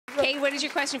Kate, what is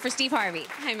your question for Steve Harvey?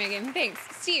 Hi, Megan. Thanks.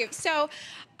 Steve, so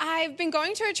I've been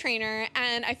going to a trainer,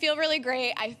 and I feel really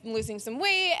great. I'm losing some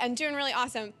weight and doing really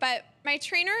awesome, but my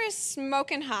trainer is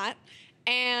smoking hot,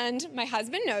 and my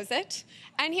husband knows it,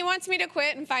 and he wants me to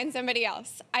quit and find somebody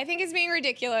else. I think he's being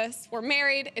ridiculous. We're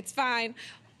married. It's fine.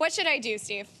 What should I do,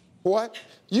 Steve? What?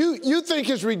 You think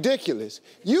it's ridiculous.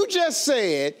 You just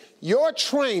said your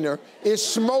trainer is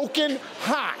smoking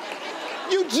hot.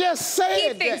 You just said that.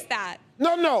 He thinks that.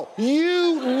 No,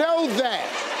 you know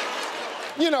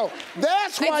that. You know,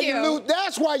 that's why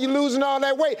you're losing all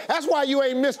that weight. That's why you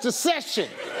ain't missed a session.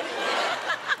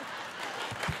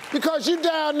 Because you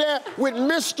down there with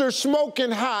Mr.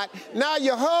 Smoking Hot. Now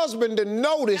your husband done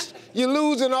noticed you're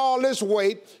losing all this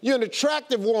weight. You're an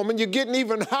attractive woman. You're getting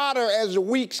even hotter as the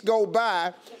weeks go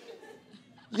by.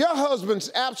 Your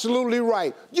husband's absolutely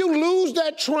right. You lose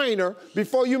that trainer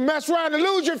before you mess around and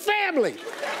lose your family.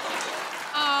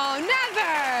 Oh,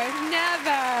 never.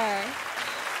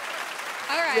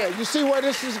 All right. Yeah, you see where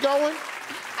this is going?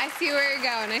 I see where you're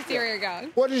going. I see where you're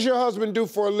going. What does your husband do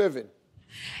for a living?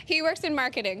 He works in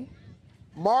marketing.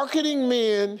 Marketing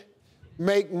men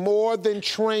make more than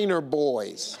trainer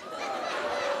boys.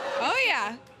 Oh,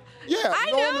 yeah. Yeah.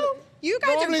 I know. You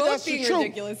guys are both being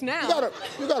ridiculous now.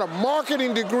 You got a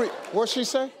marketing degree. What'd she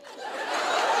say?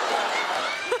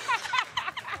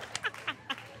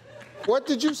 What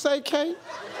did you say, Kate?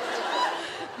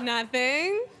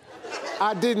 Nothing.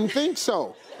 I didn't think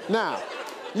so. Now,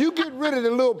 you get rid of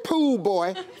the little pool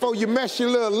boy before you mess your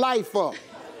little life up.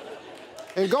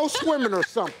 And go swimming or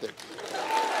something.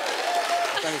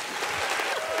 Thank you.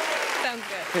 Sounds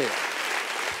good. Here.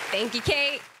 Thank you,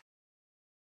 Kate.